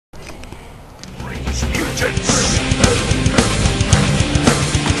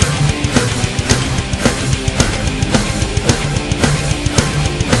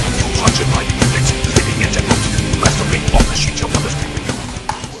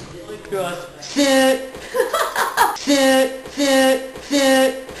Sit. Sit. Sit.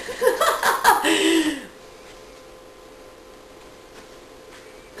 Sit.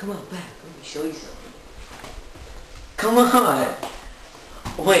 Come on back. Let me show you something. Come on.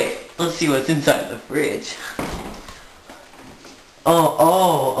 Wait. Let's see what's inside the fridge.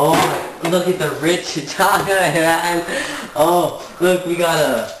 Oh. Look at the rich Italian. Oh, look, we got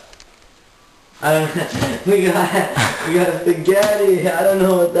a... we got spaghetti. I don't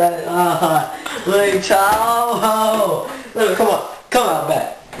know what that. Look, ciao. Look, come on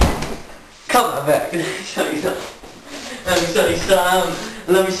back. Come on back. Let me show you something. Let me show you something.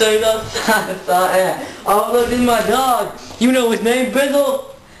 Oh, look, this is my dog. You know his name, Bizzle.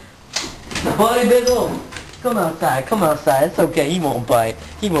 Buddy Bizzle. Come outside. It's okay. He won't bite.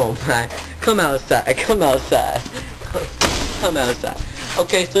 Come outside. Come outside.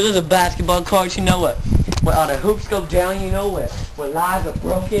 Okay, so there's a basketball court, you know what? Where all the hoops go down, you know, where lives are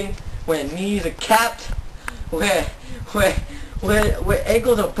broken, where knees are capped, where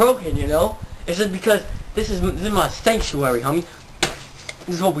ankles are broken, you know? It's just because this is my sanctuary, homie.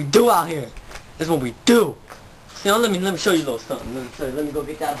 This is what we do out here. This is what we do. You know, let me show you a little something. Let me go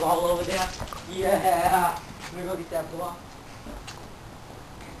get that ball over there. Yeah. Let me go get that ball.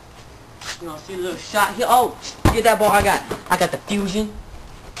 You know, see a little shot here. Oh, get that ball. I got the fusion.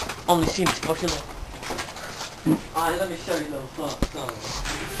 Only see this fucking little. Alright, let me show you a little something.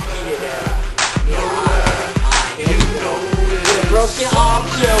 Broken arm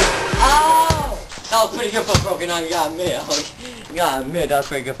too. Oh! That was pretty good for a broken arm. You gotta admit, that was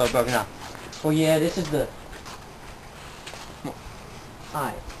pretty good for a broken arm. Oh yeah, this is the...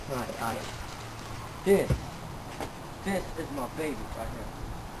 Alright. This is my baby right here.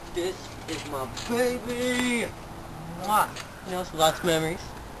 This is my baby. Mwah. You know, some lots of memories.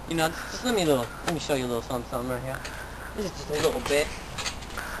 You know, just let me show you a little something right here. This is just a little bit.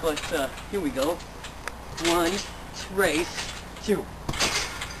 But here we go. 1 trace 2.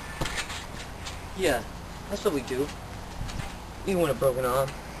 Yeah, that's what we do. You want a broken arm.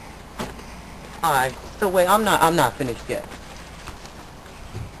 Alright, so wait, I'm not finished yet.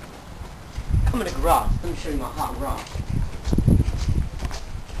 Come in the garage. Let me show you my hot rod.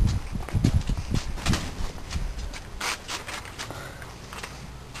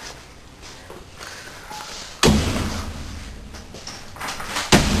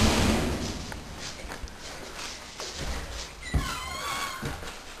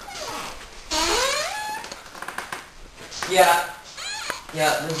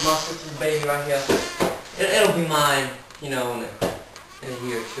 Yeah, this is my sister's baby right here. It'll be mine, you know, in a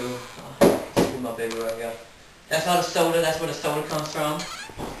year or two. This is my baby right here. That's all the soda, that's where the soda comes from.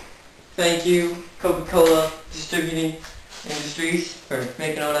 Thank you, Coca-Cola Distributing Industries, for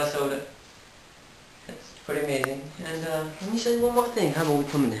making all that soda. It's pretty amazing. And let me show you one more thing. How about we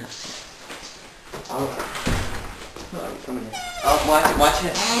come in the house? Alright, come in here. Oh, watch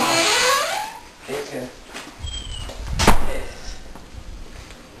it. It's good.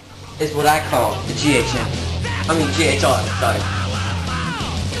 Is what I call the GHM. I mean GHR, sorry.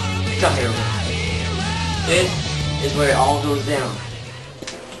 Come here. This is where it all goes down.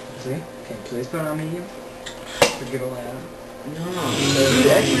 See? Okay, please put it on medium. Forgive a laugh. No.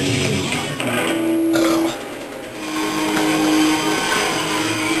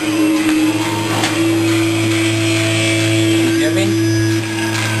 You hear me?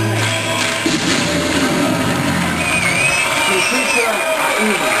 Please put on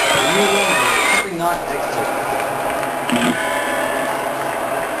easy. Something not extra.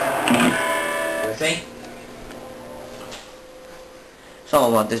 You see? It's all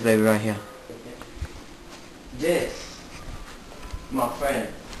about this baby right here. This, my friend,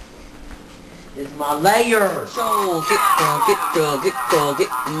 is my layer. So get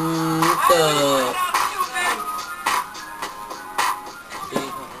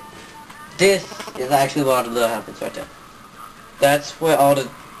This is actually where all the love happens right there. That's where all the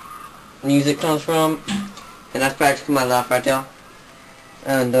music comes from, and that's practically my life right there.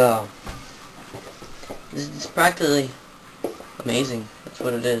 And this is practically amazing. That's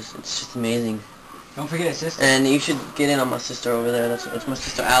what it is. It's just amazing. Don't forget his sister. And you should get in on my sister over there. That's my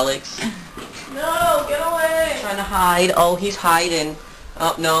sister Alex. No, get away! Trying to hide. Oh, he's hiding.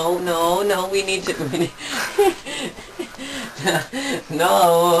 Oh, no, we need to...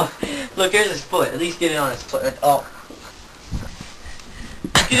 No. Look, here's his foot. At least get it on his foot. Oh.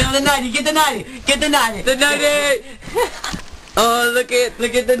 Get on the 90, get the 90! Get the 90! The 90! Oh, look at the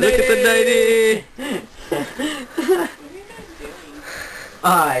 90. Look at the 90.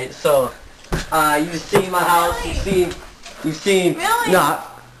 Alright, so you've seen my house. You've seen. Millie. No,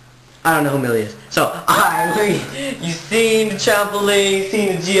 I don't know who Millie is. So you've seen the trampoline,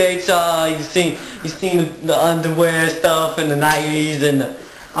 seen the GHR, you've seen the underwear stuff and the 90s and the.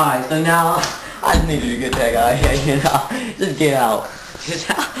 Alright, so now I just need you to get that guy here. You know, just get out. Just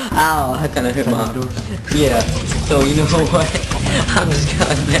ow! I kind of hit my door. Yeah. So you know what? I'm just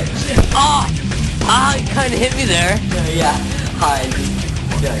gonna. Oh! Ah! You kind of hit me there. Yeah. Hi.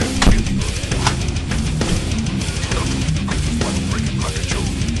 Yeah.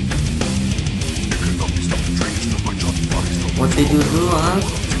 What did you do, huh?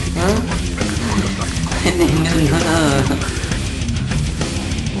 No.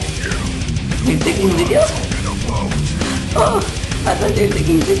 You're taking video? Oh! I thought you were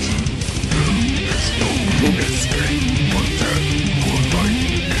taking pictures.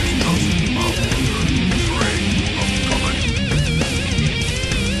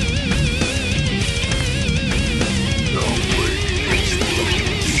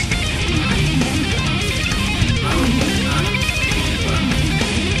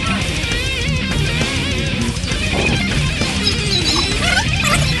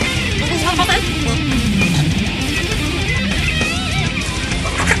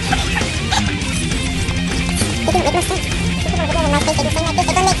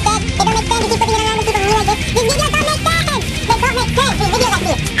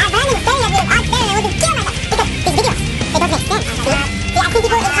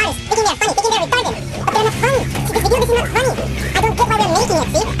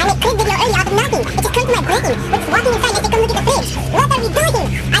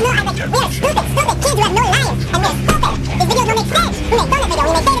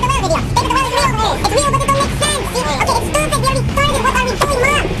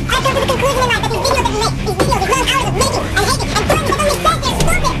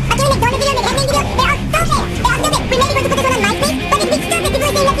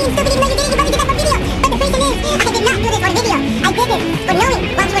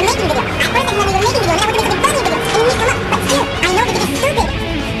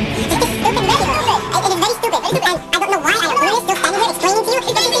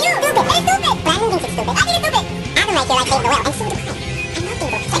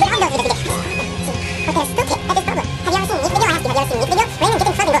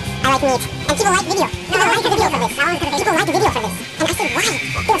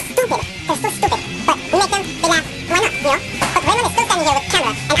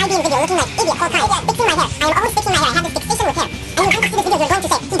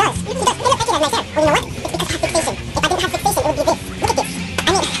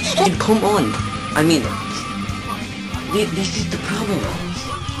 Come on. I mean, this is the problem.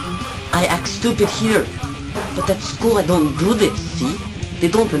 I act stupid here, but at school I don't do this, see? They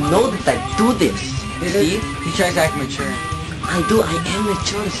don't know that I do this, see? He tries to act mature. I am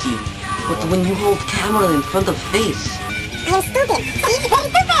mature, see? But when you hold camera in front of face... I am stupid, see?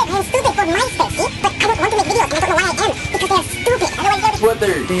 Very stupid! I am stupid for my face, see? But I don't want to make videos, and I don't know why I am, because they are stupid. Otherwise,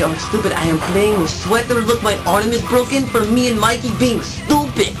 Sweater, they are stupid. I am playing with Sweater. Look, my arm is broken for me and Mikey being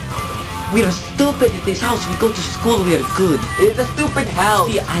stupid. We are stupid at this house. We go to school, we are good. It's a stupid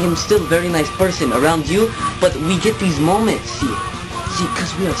house. See, I am still a very nice person around you, but we get these moments, see? See,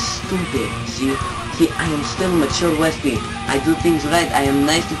 because we are stupid, see? See, I am still mature Wesley. I do things right. I am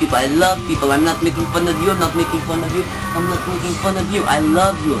nice to people. I love people. I'm not making fun of you. I'm not making fun of you. I'm not making fun of you. I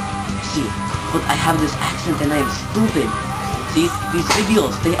love you. See, but I have this accent and I am stupid. See, these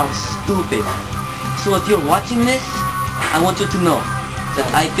videos, they are stupid. So if you're watching this, I want you to know that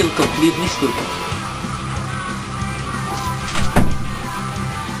I feel completely stupid.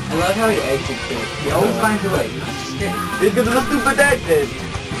 I love how he exits it. He always finds a way. It's because of a stupid accent.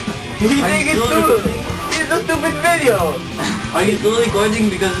 He thinks it's stupid. It's a stupid video. Are you still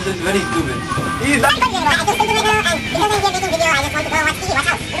recording? Because this is very stupid. I He's like... just making video, and because I'm here making video, I just want to go watch TV, watch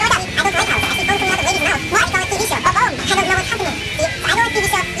House. You know what I mean? I don't like House. I see phone coming out of ladies' mouth. What? I saw a TV show. Oh, boom. I don't know what's happening. See, I know a TV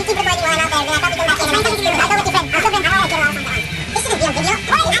show. You keep recording while I'm out there, then I probably come back in and I think I'll go with your friend. I'll go with him. I want to get it all sometimes. This shouldn't be on video.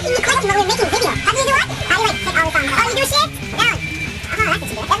 Why are you asking me questions when we're making video? How do you do what? How do you like take all the time? Oh, you do shit? No. Oh, that's what you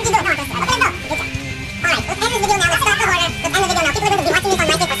do. That's what you do. No, that's what I do. Okay, no. Good job. Alright, let's end this video now. Let's start the order. Let's end the video now. People are going to be watching this on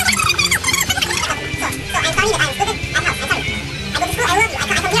my paper. So I'm sorry that I'm stupid at House. I'm sorry. I go to school. I love you. I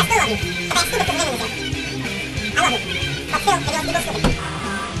come here. I still love you. But I'm stupid for the minute. I love you. But still, videos, people stupid.